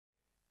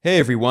Hey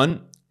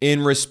everyone.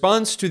 In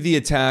response to the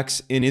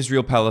attacks in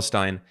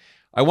Israel-Palestine,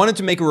 I wanted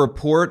to make a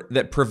report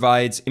that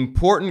provides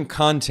important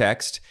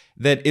context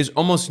that is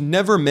almost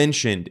never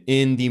mentioned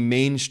in the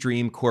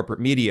mainstream corporate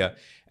media,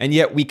 and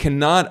yet we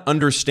cannot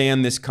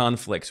understand this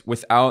conflict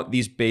without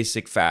these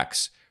basic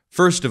facts.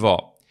 First of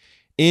all,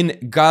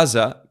 in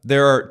Gaza,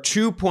 there are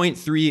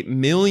 2.3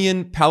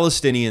 million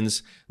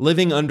Palestinians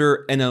living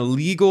under an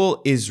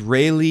illegal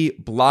Israeli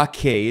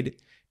blockade.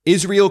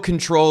 Israel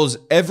controls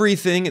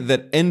everything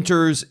that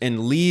enters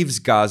and leaves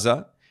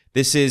Gaza.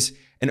 This is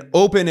an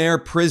open-air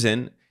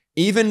prison.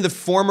 Even the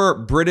former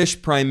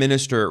British Prime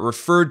Minister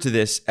referred to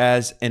this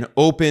as an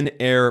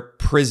open-air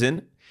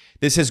prison.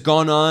 This has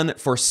gone on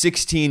for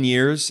 16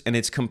 years, and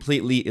it's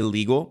completely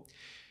illegal.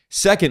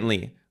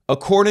 Secondly,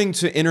 according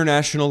to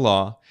international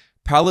law,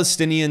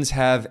 Palestinians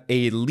have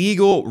a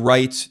legal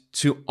right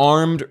to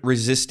armed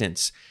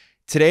resistance.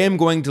 Today, I'm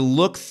going to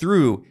look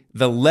through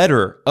the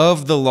letter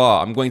of the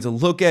law. I'm going to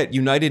look at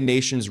United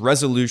Nations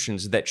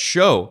resolutions that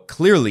show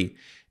clearly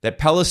that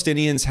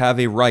Palestinians have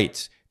a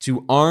right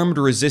to armed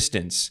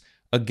resistance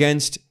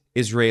against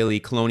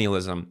Israeli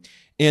colonialism.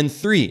 And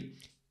three,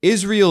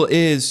 Israel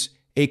is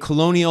a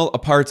colonial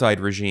apartheid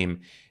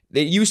regime.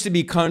 It used to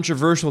be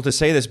controversial to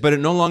say this, but it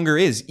no longer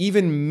is.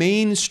 Even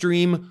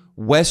mainstream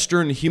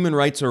Western human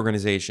rights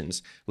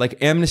organizations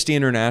like Amnesty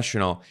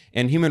International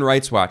and Human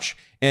Rights Watch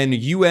and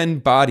UN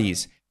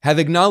bodies have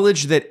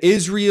acknowledged that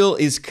Israel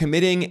is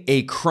committing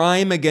a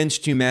crime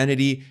against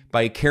humanity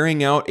by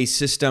carrying out a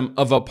system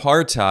of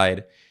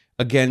apartheid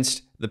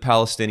against the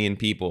Palestinian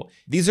people.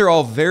 These are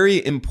all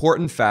very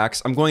important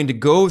facts. I'm going to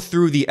go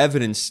through the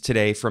evidence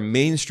today from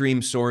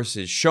mainstream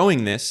sources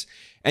showing this,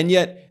 and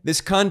yet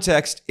this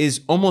context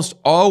is almost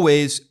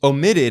always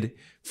omitted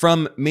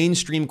from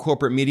mainstream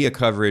corporate media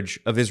coverage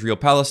of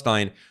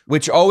Israel-Palestine,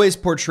 which always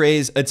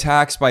portrays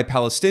attacks by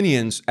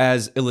Palestinians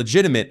as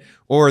illegitimate,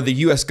 or the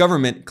US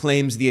government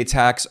claims the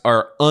attacks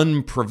are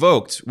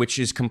unprovoked, which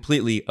is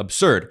completely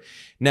absurd.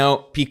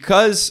 Now,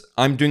 because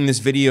I'm doing this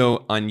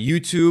video on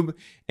YouTube,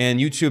 and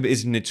YouTube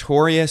is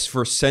notorious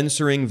for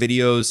censoring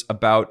videos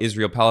about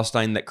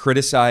Israel-Palestine that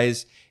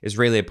criticize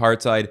Israeli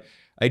apartheid,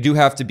 I do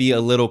have to be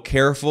a little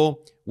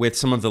careful with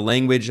some of the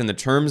language and the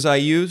terms I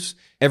use.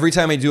 Every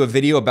time I do a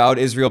video about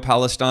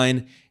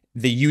Israel-Palestine,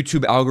 the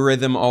YouTube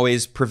algorithm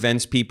always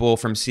prevents people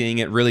from seeing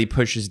it, really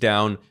pushes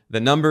down the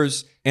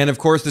numbers. And of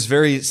course, this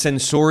very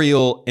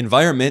censorial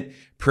environment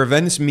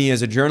prevents me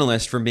as a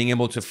journalist from being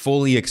able to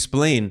fully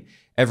explain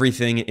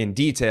everything in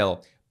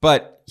detail.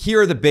 But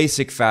here are the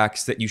basic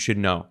facts that you should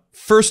know.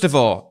 First of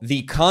all,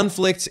 the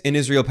conflict in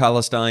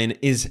Israel-Palestine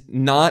is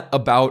not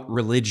about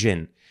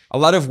religion. A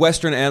lot of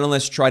Western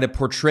analysts try to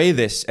portray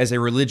this as a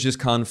religious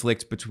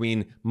conflict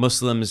between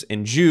Muslims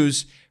and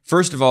Jews.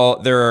 First of all,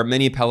 there are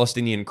many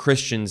Palestinian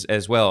Christians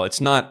as well.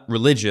 It's not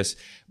religious,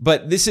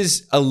 but this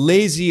is a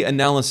lazy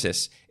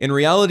analysis. In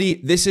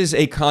reality, this is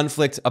a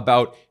conflict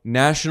about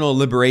national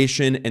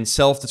liberation and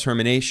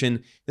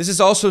self-determination. This is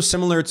also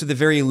similar to the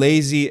very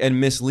lazy and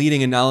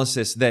misleading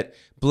analysis that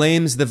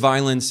blames the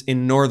violence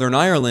in Northern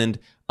Ireland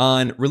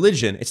on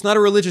religion. It's not a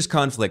religious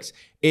conflict.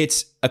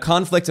 It's a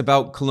conflict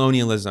about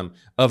colonialism,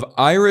 of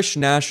Irish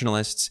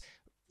nationalists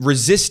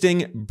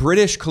resisting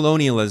British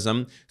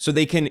colonialism so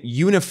they can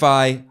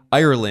unify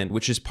Ireland,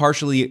 which is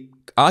partially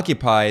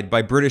occupied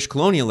by British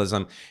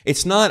colonialism.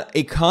 It's not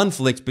a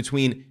conflict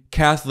between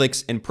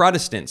Catholics and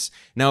Protestants.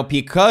 Now,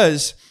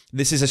 because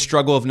this is a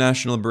struggle of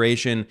national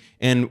liberation,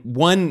 and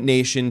one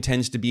nation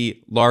tends to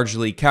be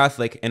largely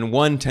Catholic and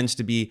one tends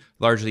to be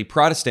largely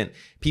Protestant,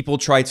 people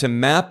try to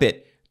map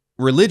it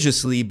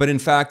religiously, but in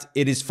fact,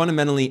 it is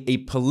fundamentally a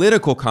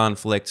political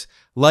conflict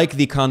like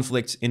the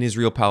conflict in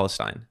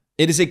Israel-Palestine.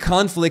 It is a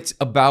conflict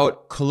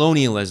about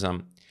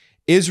colonialism.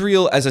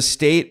 Israel as a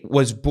state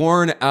was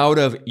born out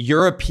of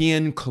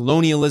European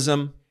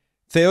colonialism.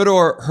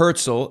 Theodor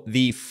Herzl,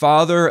 the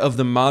father of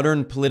the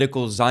modern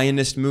political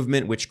Zionist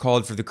movement, which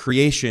called for the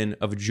creation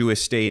of a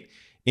Jewish state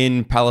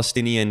in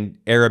Palestinian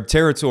Arab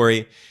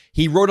territory,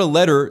 he wrote a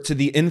letter to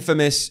the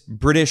infamous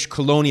British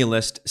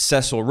colonialist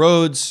Cecil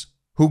Rhodes,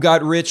 who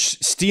got rich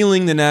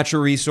stealing the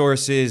natural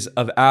resources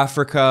of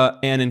Africa.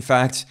 And in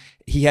fact,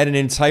 he had an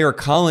entire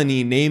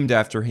colony named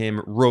after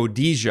him,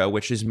 Rhodesia,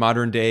 which is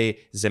modern-day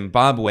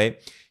Zimbabwe.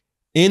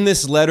 In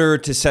this letter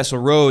to Cecil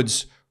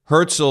Rhodes,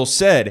 Herzl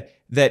said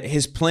that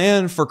his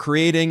plan for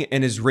creating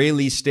an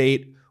Israeli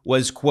state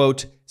was,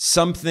 quote,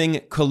 something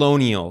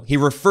colonial. He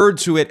referred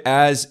to it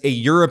as a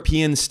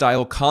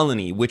European-style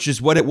colony, which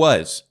is what it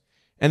was.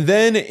 And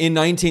then in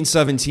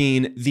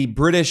 1917, the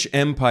British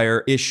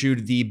Empire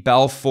issued the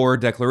Balfour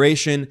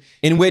Declaration,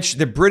 in which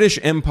the British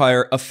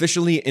Empire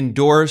officially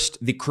endorsed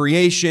the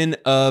creation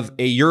of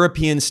a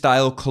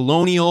European-style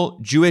colonial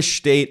Jewish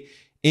state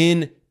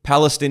in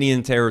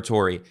Palestinian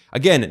territory.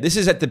 Again, this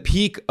is at the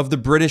peak of the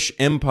British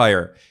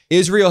Empire.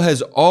 Israel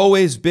has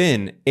always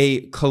been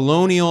a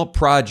colonial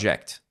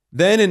project.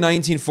 Then in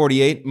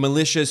 1948,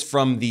 militias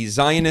from the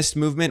Zionist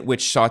movement,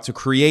 which sought to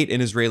create an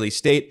Israeli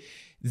state,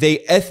 they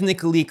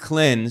ethnically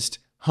cleansed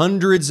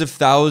hundreds of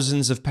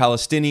thousands of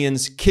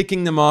Palestinians,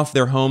 kicking them off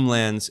their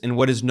homelands in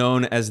what is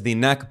known as the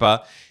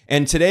Nakba.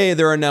 And today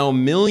there are now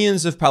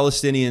millions of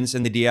Palestinians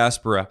in the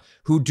diaspora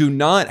who do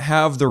not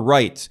have the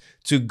right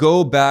to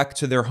go back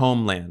to their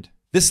homeland.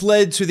 This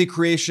led to the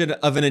creation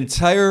of an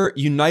entire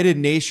United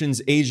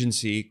Nations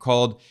agency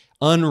called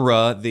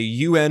UNRWA, the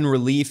UN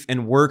Relief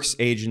and Works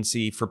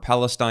Agency for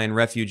Palestine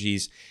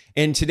Refugees.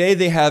 And today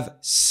they have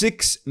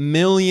 6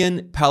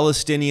 million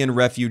Palestinian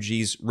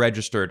refugees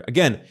registered.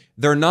 Again,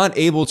 they're not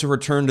able to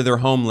return to their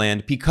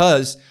homeland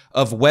because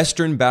of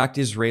Western-backed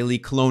Israeli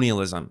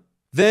colonialism.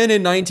 Then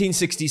in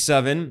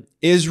 1967,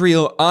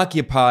 Israel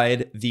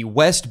occupied the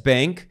West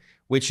Bank,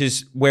 which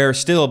is where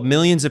still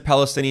millions of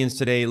Palestinians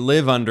today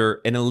live under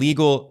an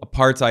illegal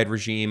apartheid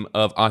regime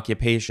of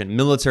occupation,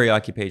 military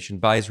occupation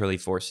by Israeli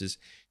forces.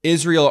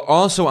 Israel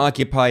also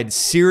occupied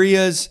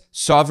Syria's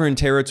sovereign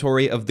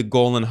territory of the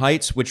Golan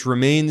Heights, which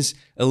remains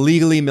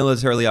illegally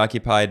militarily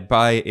occupied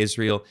by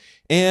Israel.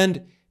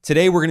 And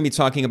today we're going to be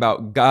talking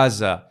about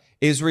Gaza.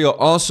 Israel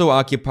also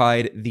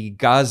occupied the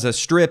Gaza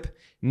Strip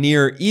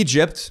near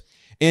Egypt,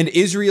 and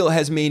Israel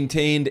has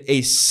maintained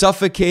a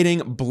suffocating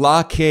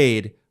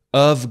blockade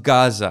of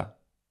Gaza.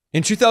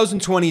 In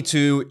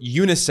 2022,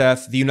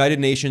 UNICEF, the United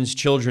Nations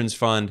Children's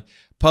Fund,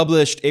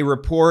 published a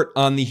report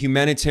on the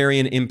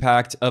humanitarian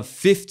impact of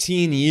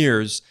 15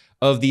 years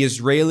of the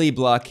Israeli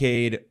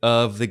blockade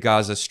of the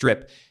Gaza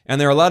Strip. And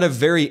there are a lot of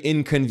very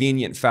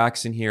inconvenient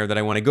facts in here that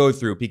I want to go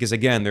through because,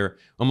 again, they're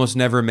almost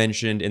never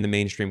mentioned in the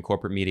mainstream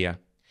corporate media.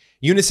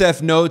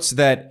 UNICEF notes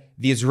that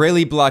the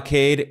Israeli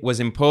blockade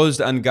was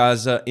imposed on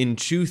Gaza in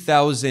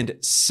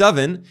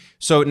 2007,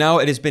 so now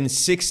it has been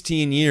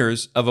 16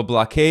 years of a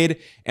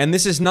blockade, and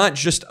this is not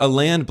just a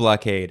land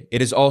blockade,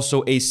 it is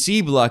also a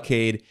sea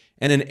blockade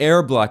and an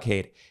air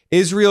blockade.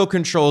 Israel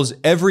controls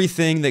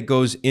everything that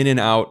goes in and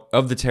out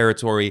of the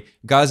territory.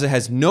 Gaza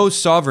has no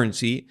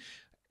sovereignty.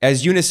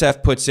 As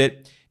UNICEF puts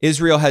it,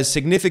 Israel has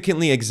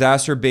significantly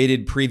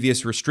exacerbated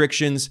previous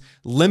restrictions,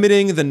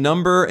 limiting the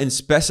number and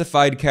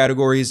specified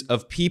categories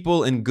of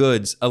people and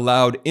goods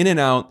allowed in and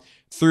out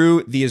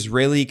through the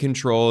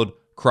Israeli-controlled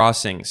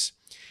crossings.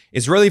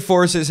 Israeli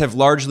forces have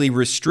largely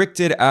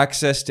restricted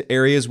access to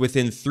areas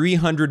within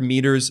 300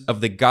 meters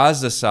of the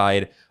Gaza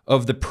side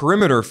of the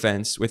perimeter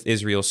fence with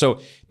Israel. So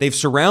they've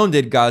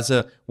surrounded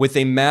Gaza with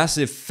a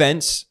massive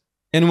fence.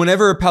 And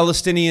whenever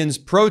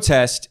Palestinians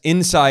protest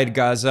inside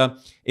Gaza,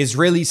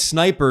 Israeli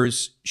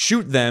snipers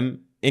shoot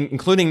them,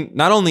 including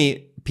not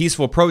only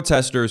peaceful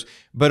protesters,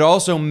 but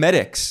also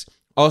medics,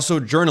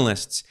 also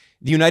journalists.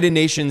 The United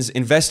Nations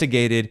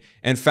investigated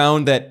and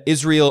found that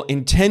Israel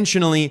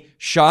intentionally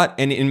shot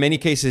and in many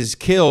cases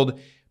killed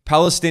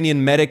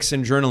Palestinian medics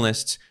and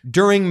journalists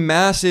during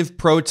massive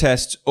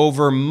protests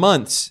over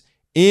months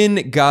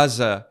in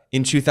Gaza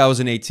in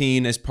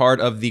 2018 as part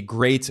of the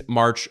Great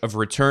March of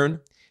Return.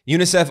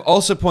 UNICEF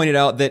also pointed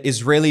out that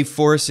Israeli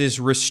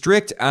forces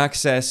restrict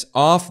access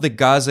off the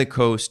Gaza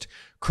coast,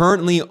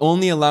 currently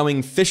only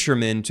allowing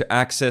fishermen to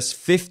access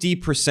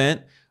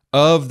 50%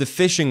 of the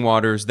fishing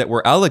waters that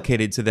were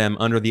allocated to them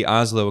under the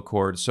Oslo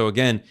Accord. So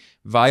again,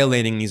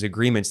 violating these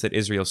agreements that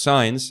Israel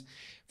signs.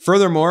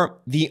 Furthermore,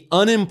 the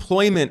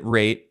unemployment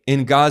rate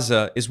in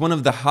Gaza is one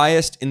of the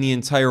highest in the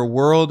entire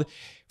world.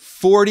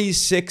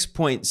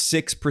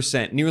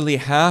 46.6%, nearly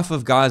half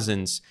of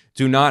Gazans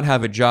do not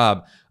have a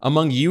job.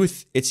 Among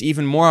youth, it's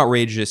even more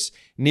outrageous.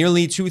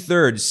 Nearly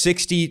two-thirds,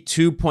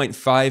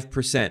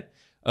 62.5%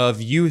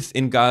 of youth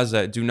in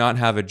Gaza do not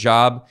have a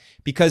job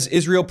because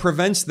Israel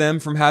prevents them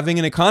from having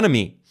an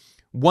economy.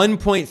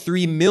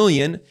 1.3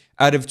 million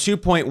out of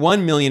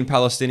 2.1 million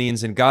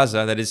Palestinians in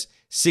Gaza, that is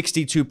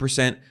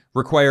 62%,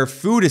 require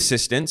food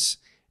assistance.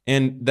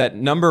 And that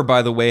number,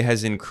 by the way,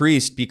 has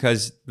increased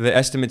because the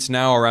estimate's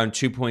now around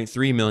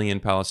 2.3 million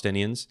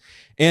Palestinians.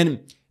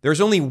 And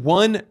there's only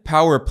one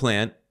power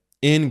plant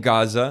in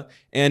Gaza,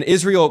 and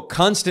Israel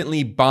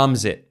constantly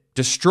bombs it,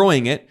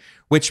 destroying it,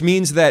 which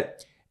means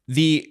that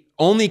the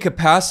only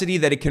capacity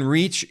that it can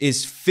reach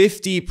is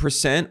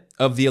 50%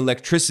 of the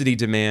electricity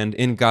demand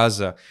in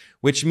Gaza,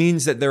 which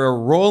means that there are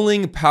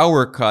rolling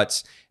power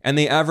cuts and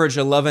they average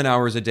 11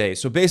 hours a day.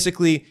 So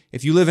basically,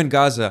 if you live in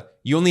Gaza,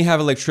 you only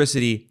have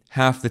electricity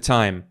half the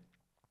time.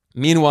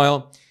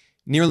 Meanwhile,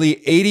 nearly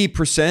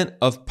 80%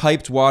 of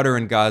piped water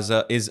in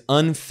Gaza is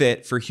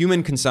unfit for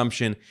human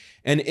consumption,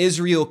 and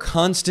Israel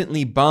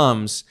constantly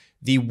bombs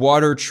the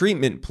water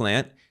treatment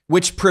plant,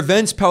 which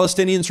prevents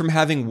Palestinians from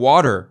having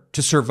water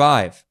to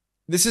survive.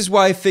 This is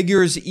why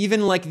figures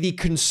even like the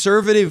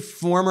conservative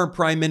former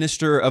Prime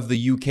Minister of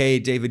the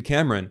UK, David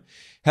Cameron,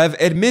 have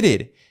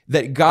admitted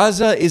that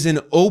Gaza is an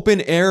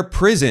open-air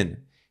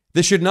prison.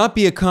 This should not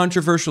be a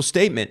controversial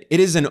statement. It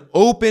is an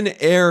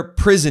open-air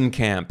prison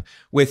camp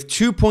with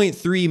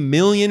 2.3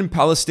 million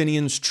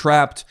Palestinians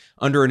trapped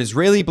under an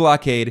Israeli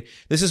blockade.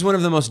 This is one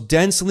of the most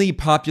densely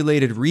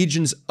populated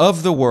regions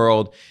of the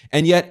world,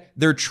 and yet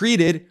they're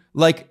treated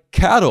like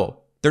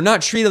cattle. They're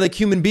not treated like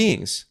human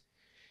beings.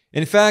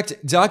 In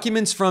fact,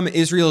 documents from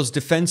Israel's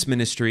defense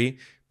ministry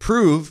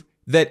prove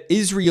that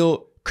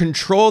Israel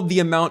controlled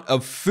the amount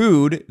of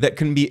food that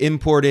can be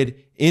imported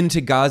into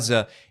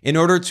Gaza in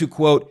order to,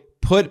 quote,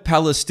 put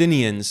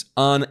Palestinians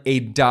on a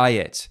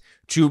diet,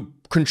 to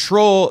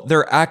control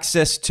their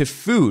access to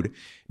food.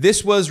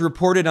 This was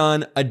reported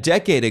on a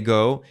decade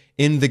ago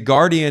in the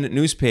Guardian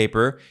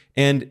newspaper,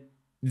 and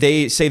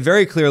they say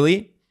very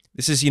clearly,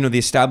 this is, the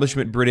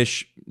establishment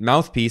British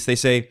mouthpiece, they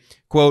say,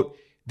 quote,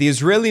 the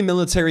Israeli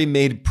military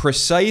made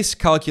precise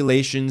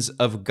calculations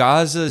of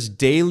Gaza's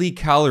daily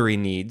calorie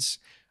needs,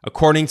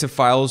 according to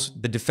files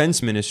the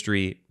Defense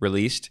Ministry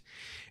released.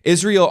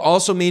 Israel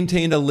also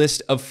maintained a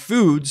list of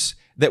foods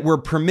that were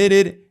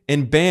permitted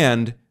and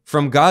banned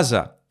from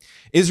Gaza.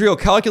 Israel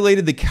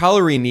calculated the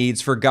calorie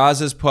needs for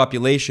Gaza's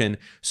population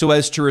so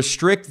as to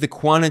restrict the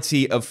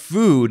quantity of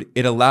food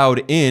it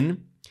allowed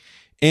in.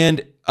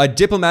 And a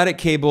diplomatic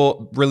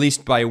cable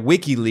released by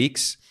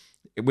WikiLeaks,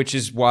 which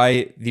is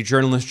why the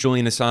journalist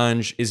Julian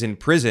Assange is in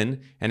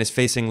prison and is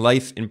facing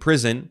life in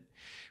prison.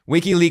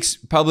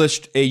 WikiLeaks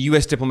published a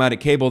U.S. diplomatic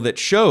cable that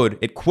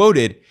it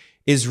quoted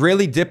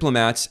Israeli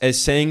diplomats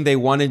as saying they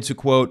wanted to,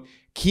 quote,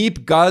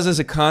 keep Gaza's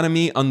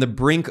economy on the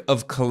brink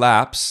of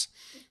collapse.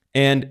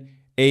 And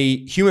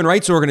a human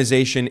rights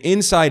organization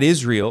inside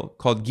Israel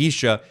called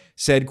Gisha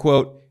said,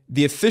 quote,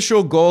 the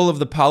official goal of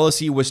the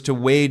policy was to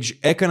wage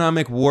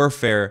economic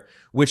warfare,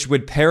 which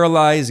would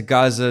paralyze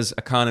Gaza's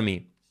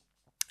economy.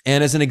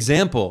 And as an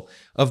example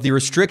of the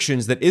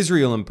restrictions that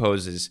Israel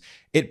imposes,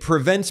 it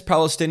prevents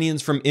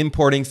Palestinians from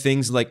importing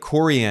things like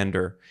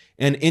coriander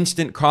and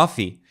instant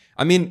coffee.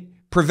 I mean,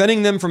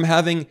 preventing them from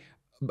having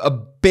a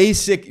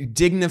basic,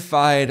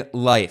 dignified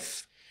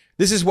life.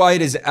 This is why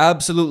it is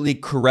absolutely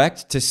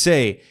correct to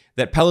say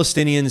that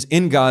Palestinians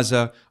in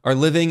Gaza are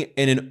living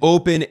in an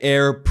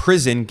open-air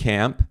prison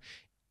camp.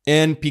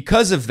 And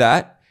because of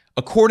that,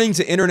 according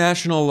to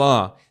international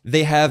law,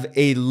 they have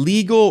a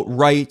legal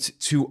right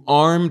to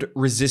armed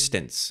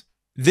resistance.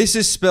 This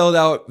is spelled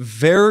out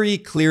very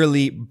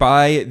clearly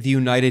by the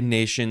United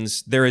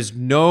Nations. There is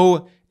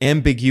no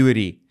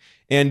ambiguity.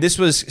 And this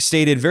was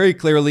stated very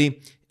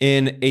clearly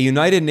in a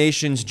United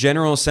Nations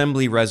General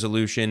Assembly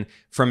resolution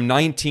from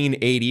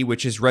 1980,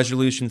 which is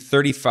Resolution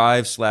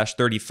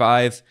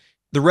 35/35.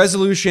 The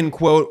resolution,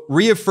 quote,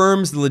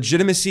 reaffirms the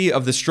legitimacy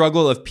of the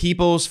struggle of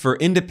peoples for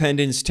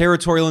independence,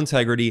 territorial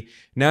integrity,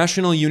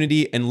 national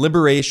unity, and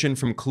liberation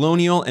from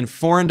colonial and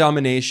foreign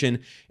domination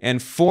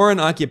and foreign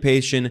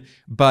occupation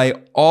by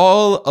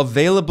all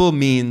available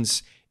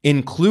means,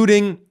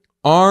 including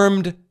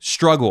armed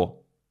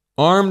struggle.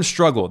 Armed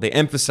struggle, they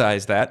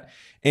emphasize that.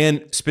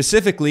 And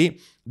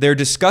specifically, they're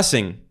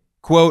discussing,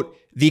 quote,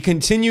 the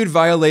continued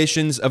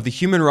violations of the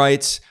human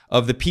rights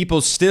of the people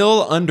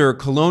still under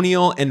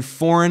colonial and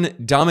foreign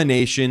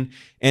domination.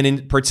 And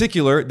in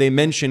particular, they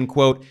mention,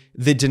 quote,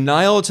 the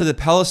denial to the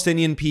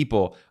Palestinian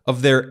people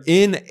of their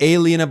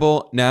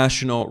inalienable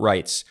national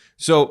rights.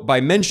 So by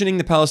mentioning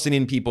the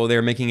Palestinian people,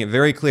 they're making it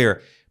very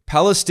clear.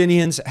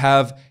 Palestinians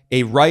have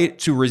a right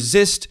to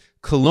resist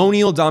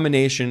colonial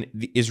domination,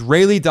 the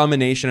Israeli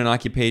domination and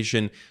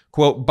occupation,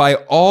 quote, by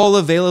all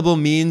available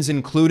means,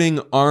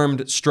 including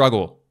armed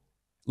struggle.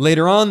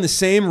 Later on, the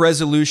same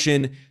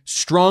resolution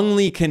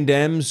strongly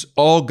condemns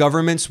all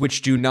governments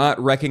which do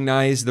not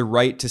recognize the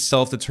right to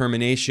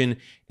self-determination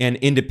and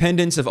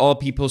independence of all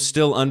people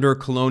still under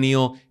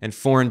colonial and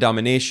foreign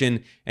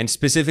domination, and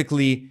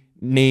specifically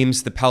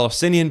names the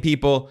Palestinian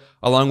people,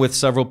 along with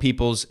several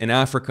peoples in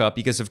Africa,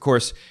 because, of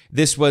course,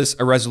 this was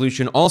a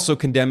resolution also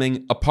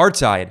condemning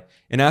apartheid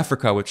in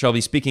Africa, which I'll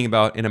be speaking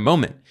about in a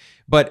moment.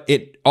 But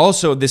it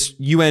also, this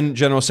UN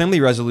General Assembly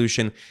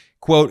resolution,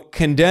 quote,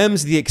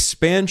 condemns the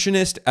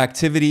expansionist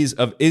activities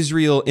of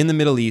Israel in the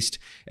Middle East,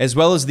 as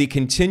well as the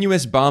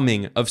continuous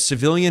bombing of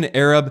civilian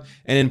Arab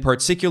and in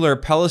particular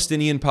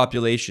Palestinian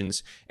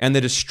populations and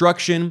the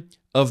destruction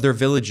of their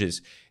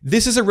villages.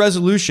 This is a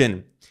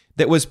resolution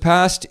that was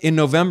passed in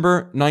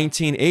November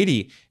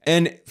 1980.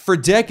 And for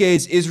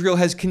decades, Israel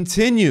has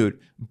continued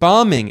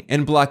bombing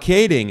and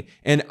blockading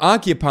and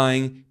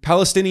occupying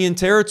Palestinian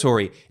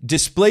territory,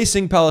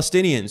 displacing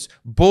Palestinians,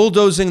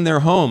 bulldozing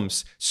their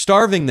homes,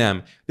 starving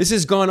them. This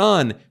has gone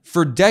on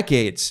for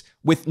decades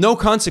with no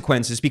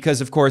consequences because,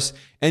 of course,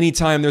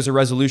 anytime there's a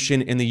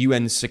resolution in the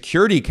UN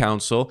Security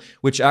Council,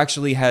 which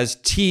actually has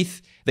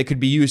teeth that could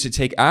be used to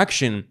take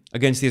action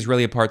against the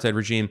Israeli apartheid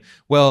regime,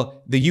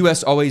 well, the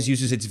US always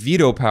uses its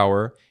veto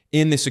power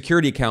in the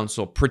Security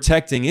Council,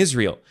 protecting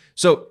Israel.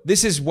 So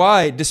this is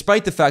why,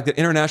 despite the fact that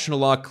international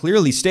law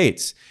clearly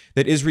states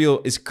that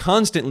Israel is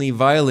constantly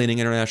violating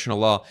international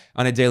law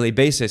on a daily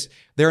basis,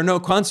 there are no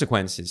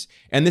consequences.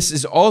 And this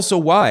is also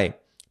why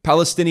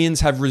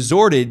Palestinians have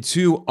resorted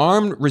to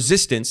armed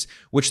resistance,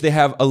 which they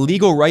have a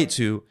legal right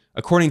to,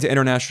 according to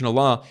international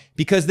law,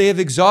 because they have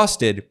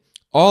exhausted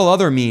all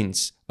other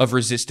means of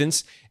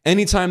resistance.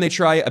 Anytime they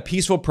try a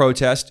peaceful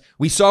protest,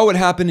 we saw what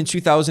happened in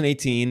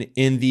 2018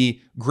 in the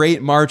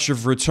Great March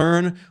of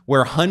Return,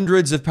 where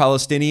hundreds of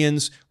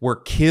Palestinians were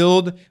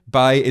killed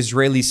by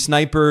Israeli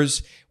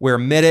snipers, where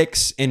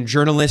medics and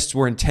journalists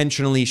were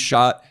intentionally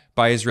shot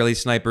by Israeli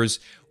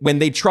snipers. When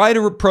they try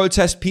to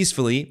protest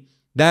peacefully,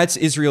 That's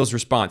Israel's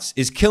response,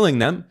 is killing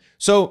them.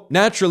 So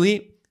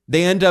naturally,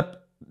 they end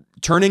up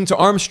turning to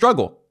armed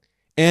struggle.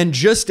 And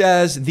just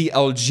as the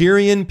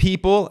Algerian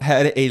people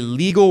had a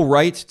legal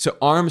right to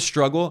armed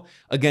struggle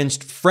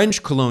against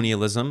French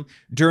colonialism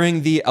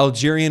during the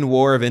Algerian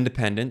War of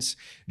Independence,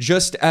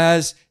 just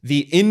as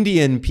the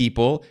Indian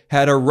people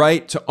had a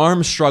right to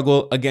armed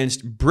struggle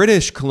against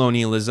British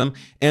colonialism,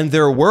 and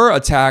there were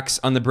attacks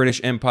on the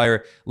British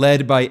Empire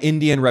led by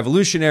Indian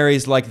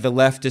revolutionaries like the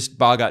leftist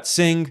Bhagat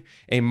Singh,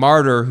 a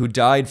martyr who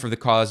died for the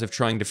cause of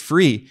trying to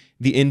free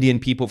the Indian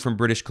people from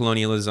British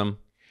colonialism.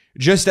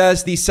 Just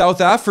as the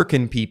South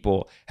African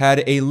people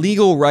had a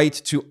legal right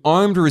to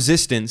armed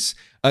resistance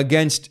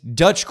against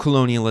Dutch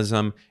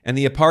colonialism and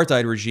the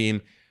apartheid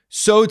regime,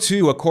 so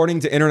too, according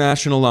to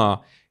international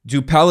law,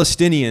 do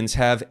Palestinians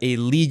have a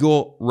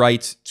legal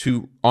right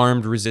to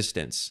armed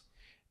resistance.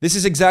 This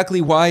is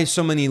exactly why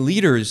so many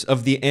leaders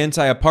of the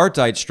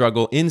anti-apartheid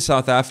struggle in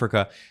South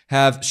Africa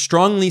have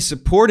strongly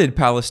supported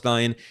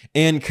Palestine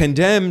and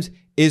condemned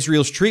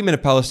Israel's treatment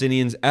of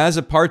Palestinians as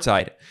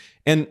apartheid.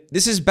 And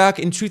this is back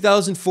in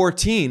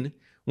 2014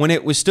 when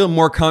it was still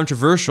more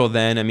controversial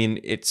then. I mean,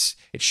 it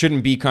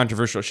shouldn't be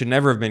controversial. It should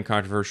never have been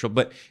controversial.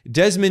 But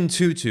Desmond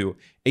Tutu,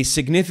 a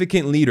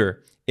significant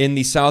leader in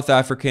the South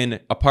African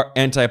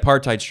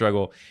anti-apartheid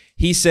struggle,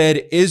 he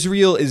said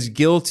Israel is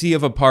guilty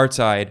of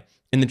apartheid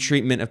in the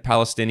treatment of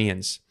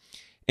Palestinians.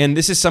 And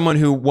this is someone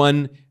who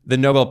won the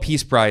Nobel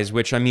Peace Prize,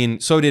 which, I mean,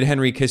 so did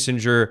Henry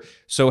Kissinger,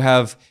 so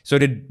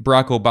did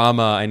Barack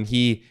Obama, and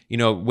he,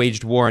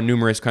 waged war in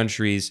numerous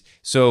countries.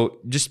 So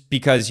just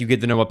because you get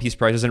the Nobel Peace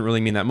Prize doesn't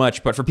really mean that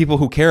much. But for people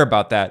who care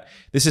about that,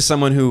 this is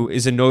someone who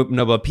is a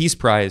Nobel Peace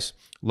Prize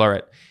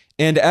laureate.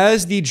 And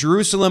as the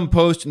Jerusalem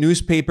Post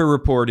newspaper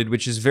reported,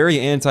 which is very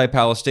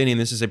anti-Palestinian,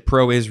 this is a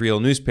pro-Israel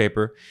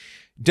newspaper,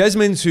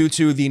 Desmond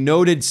Tutu, the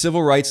noted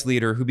civil rights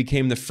leader who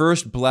became the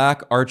first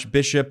black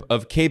Archbishop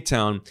of Cape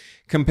Town,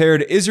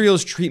 compared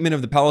Israel's treatment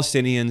of the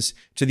Palestinians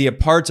to the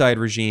apartheid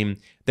regime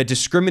that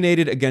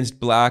discriminated against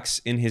blacks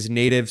in his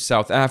native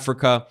South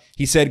Africa.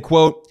 He said,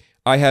 quote,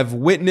 "I have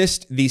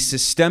witnessed the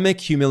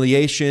systemic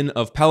humiliation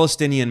of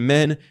Palestinian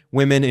men,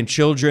 women, and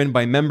children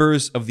by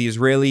members of the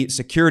Israeli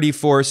security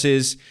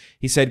forces."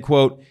 He said,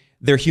 quote,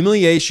 "Their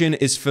humiliation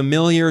is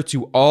familiar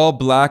to all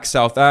black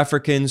South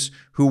Africans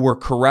who were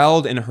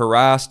corralled and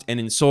harassed and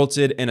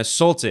insulted and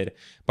assaulted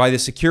by the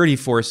security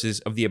forces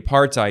of the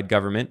apartheid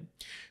government."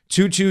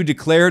 Tutu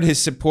declared his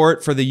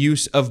support for the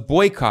use of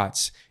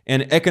boycotts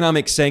and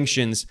economic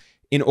sanctions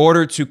in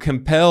order to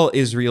compel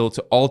Israel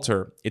to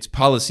alter its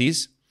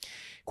policies.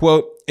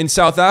 Quote, "In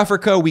South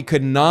Africa, we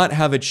could not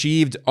have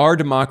achieved our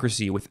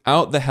democracy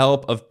without the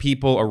help of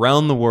people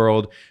around the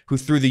world who,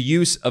 through the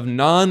use of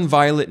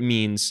non-violent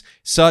means,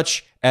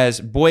 such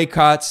as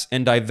boycotts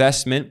and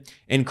divestment,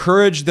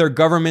 encouraged their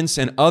governments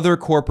and other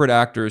corporate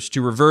actors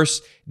to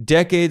reverse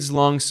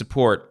decades-long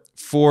support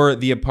for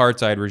the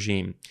apartheid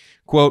regime."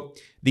 Quote,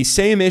 "The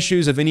same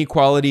issues of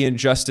inequality and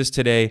justice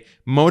today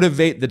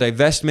motivate the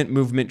divestment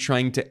movement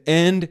trying to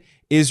end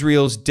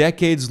Israel's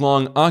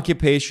decades-long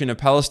occupation of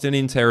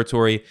Palestinian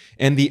territory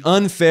and the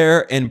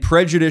unfair and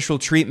prejudicial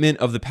treatment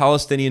of the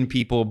Palestinian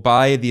people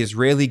by the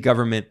Israeli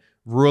government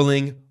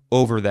ruling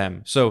over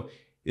them." So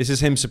this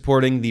is him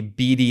supporting the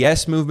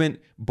BDS movement,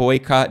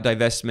 boycott,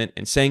 divestment,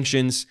 and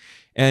sanctions.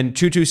 And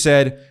Tutu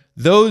said,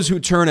 "Those who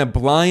turn a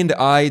blind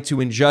eye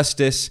to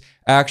injustice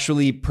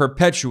actually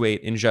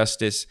perpetuate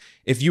injustice.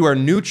 If you are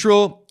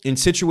neutral in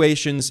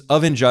situations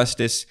of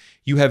injustice,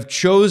 you have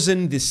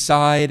chosen the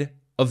side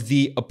of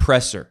the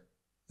oppressor."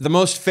 The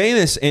most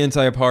famous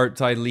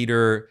anti-apartheid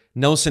leader,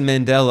 Nelson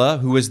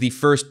Mandela, who was the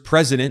first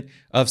president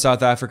of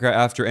South Africa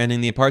after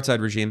ending the apartheid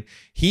regime,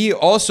 he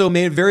also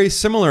made very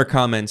similar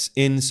comments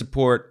in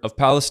support of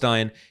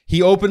Palestine.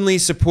 He openly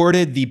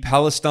supported the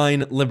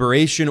Palestine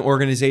Liberation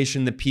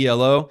Organization, the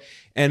PLO,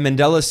 and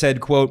Mandela said,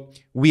 quote,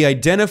 "We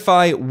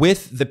identify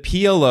with the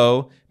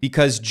PLO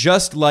because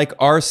just like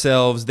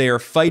ourselves, they are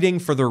fighting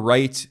for the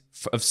right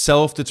of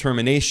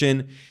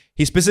self-determination."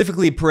 He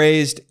specifically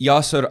praised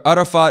Yasser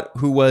Arafat,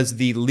 who was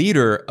the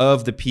leader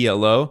of the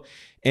PLO.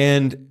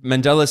 And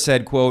Mandela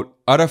said, quote,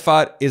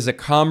 "Arafat is a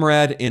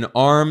comrade in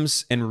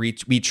arms and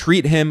we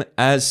treat him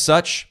as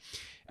such."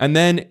 And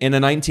then in a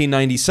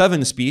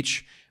 1997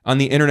 speech on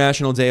the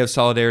International Day of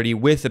Solidarity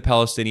with the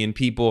Palestinian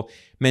people,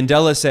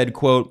 Mandela said,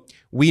 quote,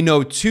 "We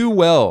know too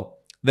well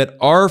that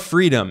our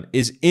freedom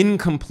is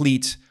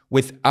incomplete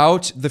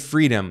without the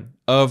freedom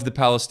of the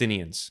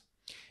Palestinians."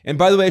 And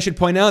by the way, I should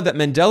point out that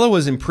Mandela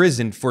was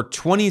imprisoned for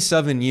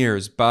 27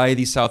 years by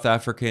the South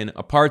African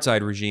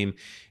apartheid regime,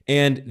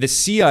 and the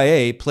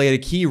CIA played a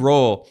key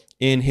role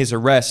in his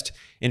arrest.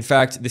 In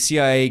fact, the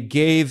CIA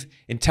gave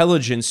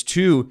intelligence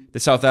to the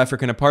South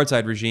African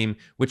apartheid regime,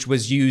 which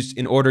was used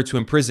in order to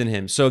imprison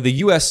him. So the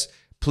US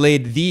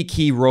played the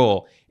key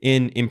role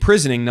in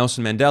imprisoning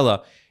Nelson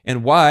Mandela.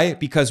 And why?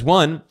 Because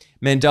one,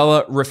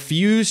 Mandela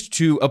refused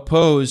to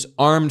oppose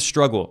armed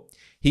struggle.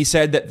 He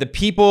said that the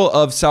people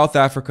of South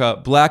Africa,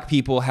 black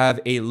people, have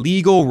a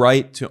legal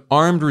right to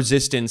armed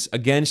resistance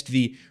against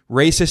the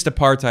racist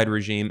apartheid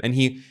regime. And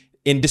he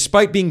And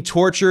despite being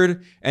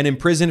tortured and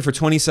imprisoned for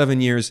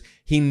 27 years,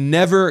 he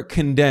never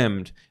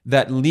condemned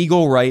that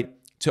legal right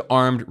to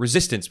armed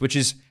resistance, which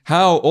is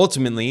how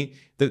ultimately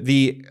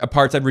the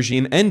apartheid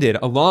regime ended,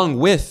 along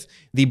with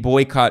the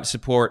boycott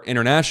support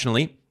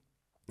internationally.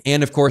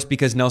 And of course,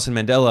 because Nelson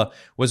Mandela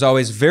was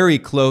always very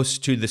close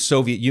to the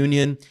Soviet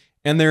Union.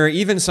 And there are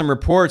even some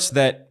reports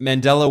that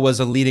Mandela was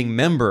a leading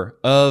member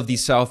of the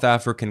South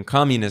African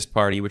Communist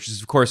Party, which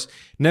is, of course,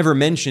 never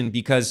mentioned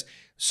because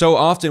so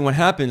often what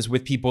happens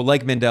with people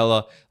like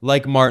Mandela,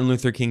 like Martin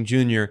Luther King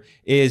Jr.,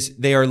 is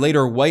they are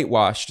later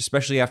whitewashed,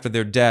 especially after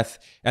their death,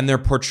 and they're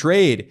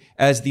portrayed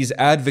as these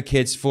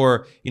advocates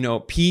for,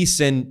 peace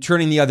and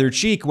turning the other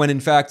cheek, when in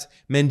fact,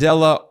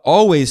 Mandela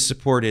always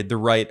supported the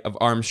right of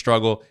armed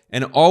struggle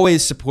and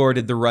always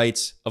supported the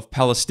rights of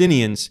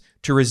Palestinians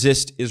to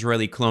resist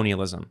Israeli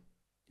colonialism.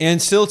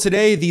 And still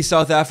today, the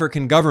South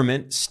African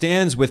government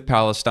stands with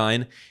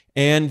Palestine,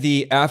 and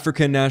the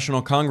African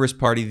National Congress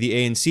Party, the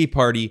ANC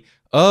party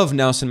of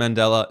Nelson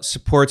Mandela,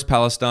 supports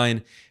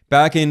Palestine.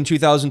 Back in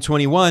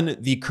 2021,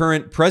 the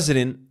current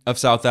president of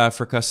South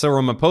Africa,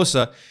 Cyril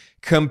Ramaphosa,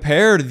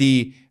 compared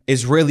the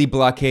Israeli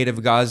blockade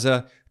of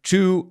Gaza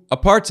to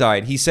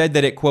apartheid. He said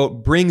that it,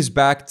 quote, brings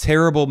back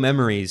terrible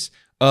memories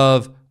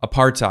of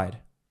apartheid.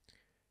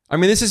 I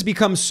mean, this has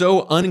become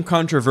so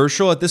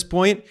uncontroversial at this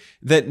point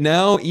that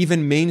now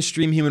even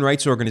mainstream human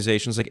rights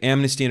organizations like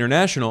Amnesty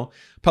International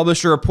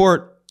published a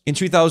report in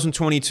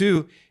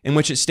 2022 in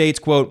which it states,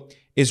 quote,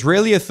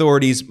 Israeli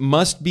authorities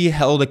must be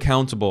held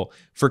accountable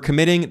for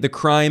committing the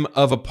crime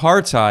of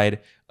apartheid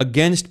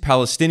against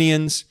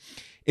Palestinians.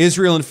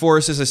 Israel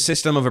enforces a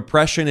system of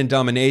oppression and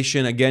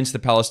domination against the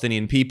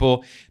Palestinian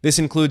people. This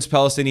includes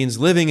Palestinians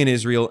living in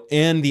Israel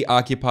and the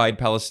occupied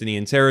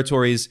Palestinian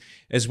territories,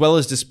 as well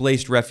as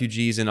displaced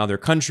refugees in other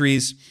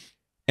countries.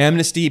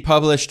 Amnesty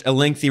published a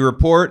lengthy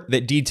report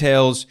that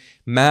details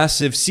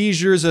massive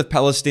seizures of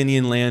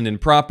Palestinian land and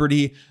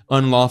property,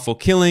 unlawful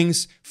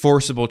killings,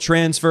 forcible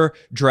transfer,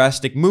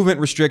 drastic movement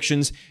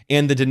restrictions,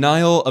 and the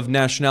denial of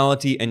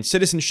nationality and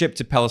citizenship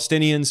to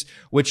Palestinians,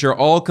 which are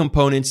all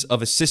components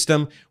of a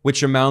system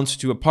which amounts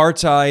to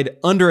apartheid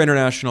under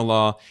international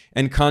law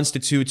and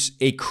constitutes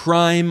a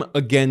crime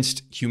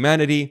against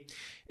humanity.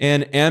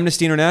 And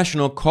Amnesty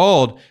International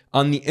called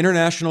on the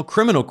International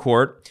Criminal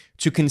Court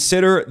to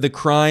consider the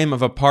crime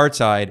of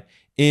apartheid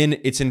in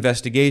its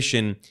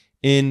investigation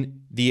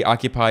in the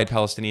occupied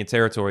Palestinian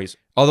territories.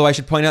 Although I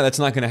should point out that's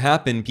not going to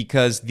happen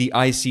because the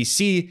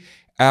ICC,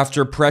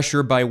 after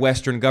pressure by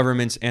Western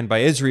governments and by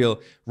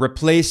Israel,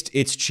 replaced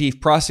its chief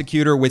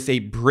prosecutor with a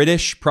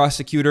British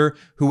prosecutor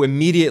who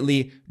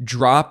immediately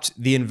dropped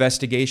the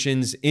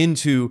investigations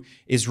into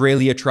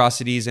Israeli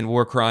atrocities and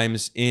war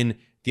crimes in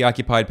the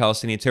occupied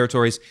Palestinian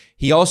territories.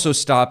 He also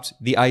stopped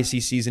the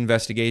ICC's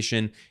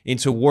investigation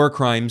into war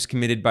crimes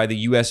committed by the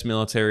US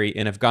military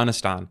in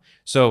Afghanistan.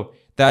 So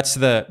that's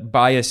the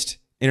biased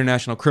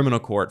International Criminal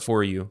Court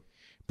for you.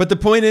 But the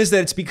point is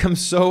that it's become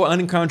so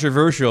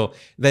uncontroversial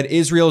that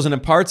Israel is an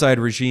apartheid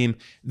regime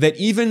that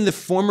even the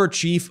former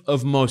chief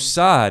of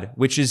Mossad,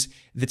 which is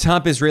the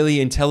top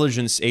Israeli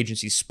intelligence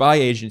agency, spy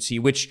agency,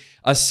 which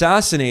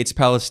assassinates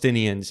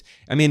Palestinians.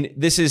 I mean,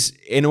 this is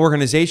an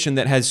organization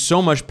that has so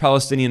much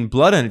Palestinian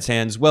blood on its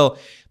hands. Well,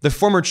 the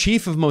former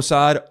chief of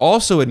Mossad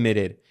also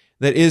admitted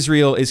that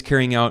Israel is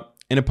carrying out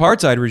an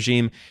apartheid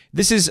regime.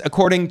 This is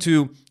according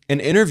to an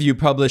interview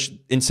published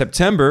in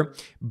September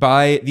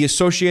by the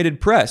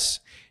Associated Press.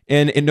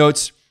 And it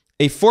notes,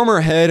 a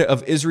former head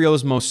of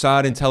Israel's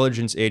Mossad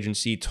intelligence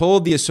agency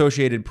told the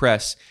Associated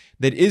Press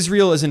that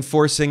Israel is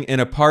enforcing an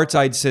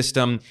apartheid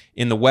system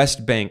in the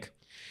West Bank.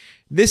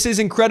 This is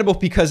incredible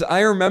because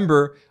I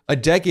remember a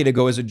decade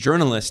ago as a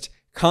journalist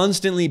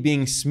constantly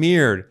being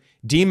smeared,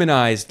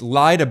 demonized,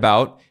 lied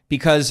about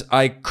because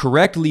I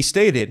correctly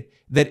stated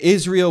that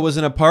Israel was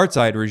an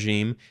apartheid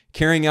regime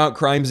carrying out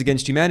crimes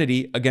against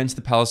humanity against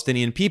the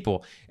Palestinian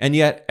people. And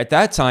yet, at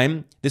that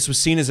time, this was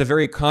seen as a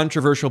very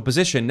controversial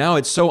position. Now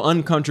it's so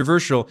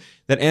uncontroversial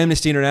that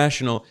Amnesty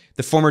International,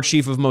 the former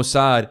chief of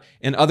Mossad,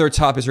 and other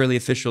top Israeli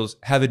officials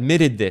have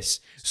admitted this.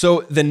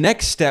 So the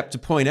next step to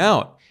point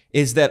out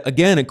is that,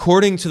 again,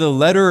 according to the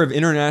letter of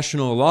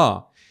international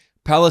law,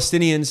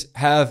 Palestinians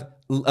have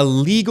a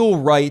legal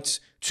right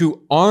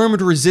to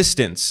armed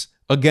resistance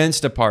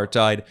against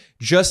apartheid,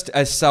 just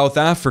as South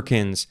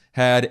Africans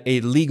had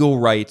a legal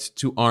right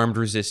to armed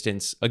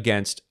resistance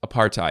against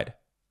apartheid.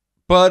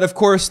 But of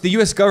course, the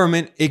US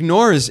government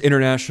ignores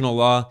international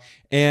law,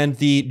 and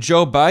the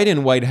Joe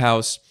Biden White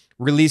House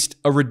released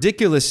a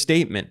ridiculous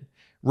statement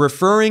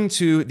referring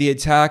to the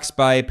attacks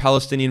by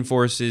Palestinian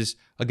forces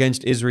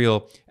against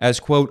Israel as,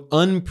 quote,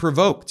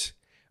 unprovoked.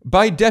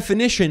 By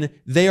definition,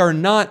 they are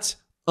not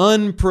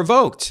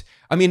unprovoked.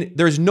 I mean,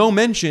 there's no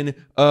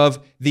mention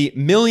of the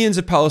millions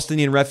of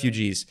Palestinian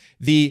refugees,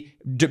 the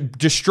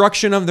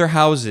destruction of their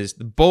houses,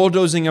 the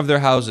bulldozing of their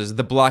houses,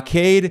 the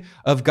blockade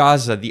of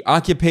Gaza, the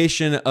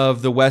occupation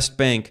of the West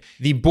Bank,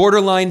 the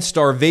borderline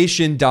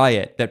starvation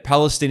diet that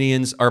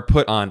Palestinians are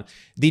put on,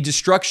 the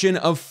destruction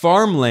of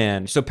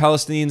farmland so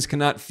Palestinians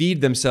cannot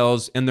feed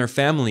themselves and their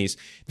families,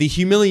 the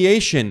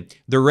humiliation,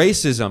 the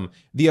racism,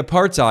 the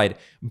apartheid.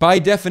 By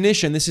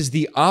definition, this is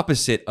the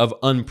opposite of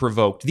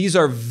unprovoked. These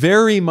are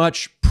very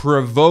much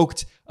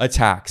provoked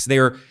attacks.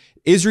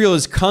 Israel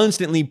is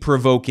constantly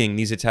provoking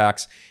these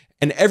attacks.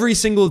 And every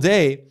single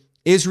day,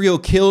 Israel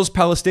kills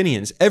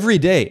Palestinians. Every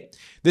day.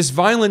 This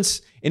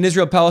violence in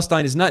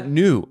Israel-Palestine is not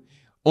new.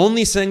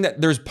 Only saying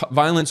that there's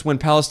violence when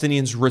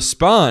Palestinians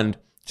respond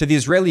to the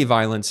Israeli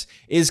violence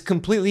is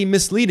completely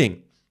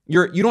misleading.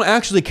 You don't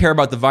actually care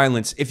about the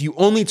violence if you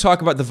only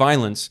talk about the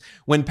violence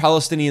when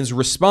Palestinians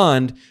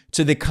respond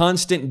to the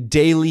constant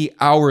daily,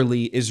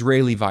 hourly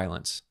Israeli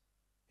violence.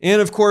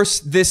 And of course,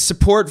 this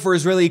support for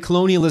Israeli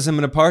colonialism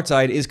and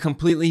apartheid is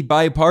completely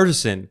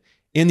bipartisan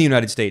in the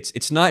United States.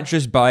 It's not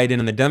just Biden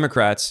and the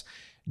Democrats.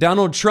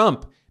 Donald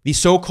Trump, the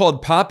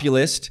so-called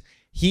populist,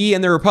 he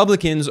and the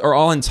Republicans are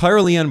all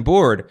entirely on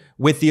board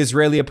with the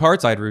Israeli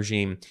apartheid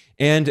regime.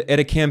 And at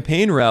a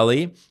campaign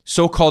rally,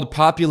 so-called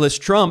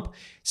populist Trump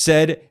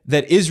said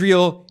that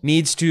Israel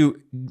needs to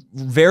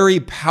very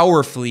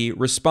powerfully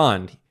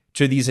respond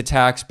to these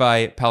attacks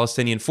by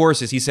Palestinian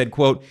forces. He said,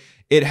 quote,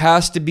 "It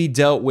has to be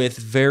dealt with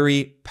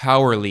very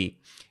powerfully."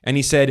 And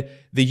he said,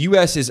 the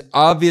U.S. is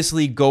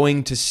obviously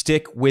going to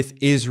stick with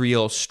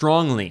Israel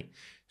strongly.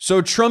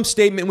 So Trump's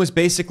statement was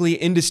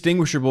basically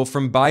indistinguishable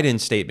from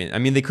Biden's statement. I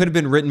mean, they could have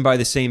been written by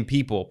the same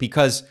people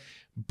because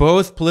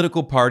both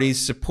political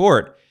parties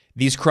support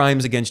these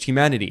crimes against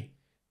humanity.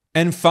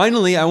 And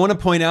finally, I want to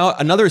point out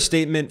another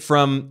statement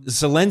from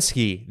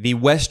Zelensky, the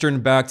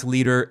Western-backed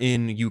leader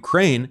in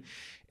Ukraine.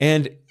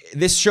 And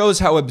this shows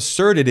how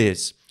absurd it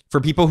is for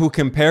people who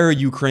compare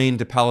Ukraine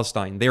to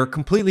Palestine. They are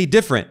completely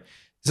different.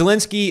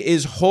 Zelensky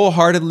is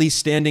wholeheartedly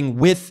standing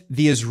with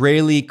the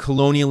Israeli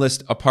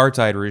colonialist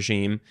apartheid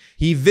regime.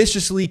 He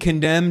viciously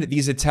condemned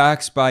these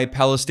attacks by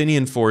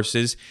Palestinian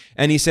forces,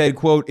 and he said,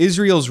 quote,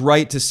 "Israel's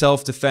right to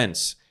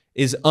self-defense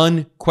is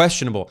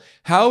unquestionable."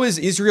 How is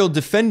Israel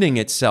defending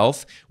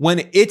itself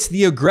when it's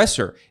the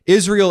aggressor?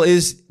 Israel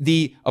is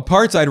the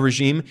apartheid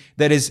regime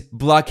that is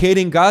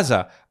blockading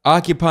Gaza,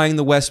 occupying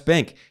the West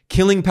Bank,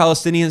 killing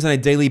Palestinians on a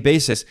daily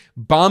basis,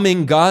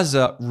 bombing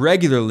Gaza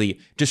regularly,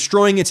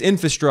 destroying its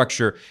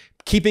infrastructure,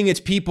 keeping its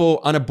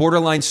people on a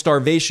borderline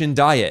starvation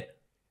diet.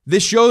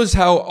 This shows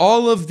how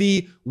all of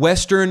the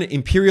Western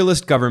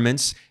imperialist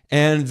governments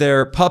and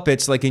their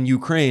puppets, like in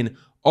Ukraine,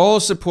 all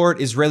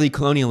support Israeli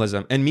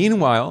colonialism. And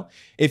meanwhile,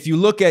 if you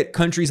look at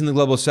countries in the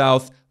global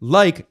south,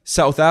 like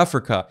South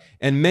Africa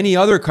and many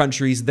other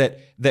countries that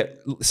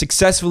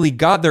successfully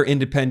got their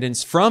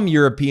independence from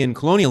European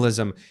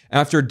colonialism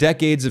after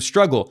decades of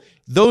struggle,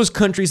 those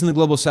countries in the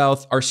global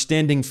south are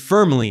standing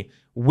firmly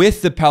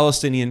with the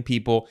Palestinian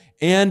people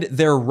and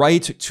their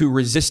right to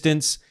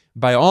resistance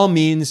by all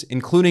means,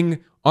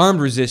 including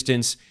armed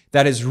resistance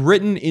that is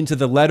written into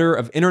the letter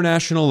of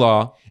international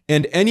law.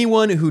 And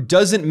anyone who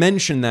doesn't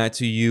mention that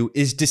to you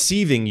is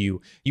deceiving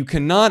you. You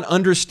cannot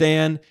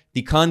understand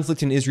the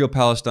conflict in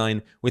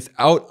Israel-Palestine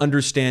without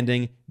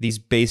understanding these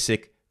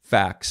basic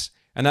facts.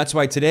 And that's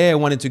why today I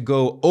wanted to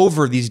go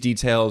over these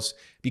details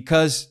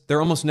because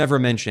they're almost never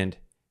mentioned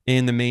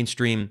in the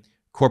mainstream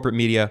corporate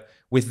media.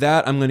 With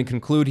that, I'm going to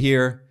conclude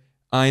here.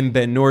 I'm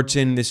Ben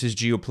Norton. This is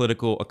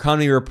Geopolitical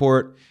Economy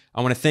Report.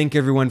 I want to thank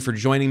everyone for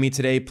joining me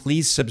today.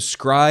 Please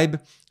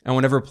subscribe on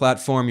whatever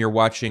platform you're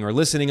watching or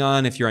listening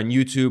on. If you're on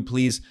YouTube,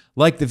 please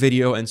like the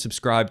video and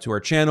subscribe to our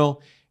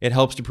channel. It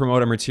helps to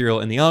promote our material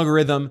in the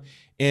algorithm.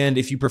 And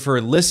if you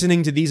prefer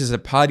listening to these as a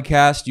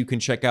podcast, you can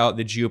check out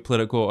the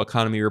Geopolitical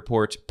Economy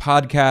Report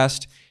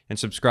podcast and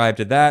subscribe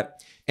to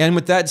that. And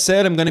with that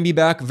said, I'm going to be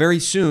back very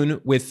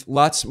soon with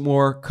lots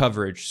more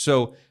coverage.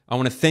 So I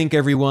want to thank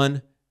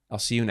everyone. I'll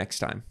see you next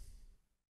time.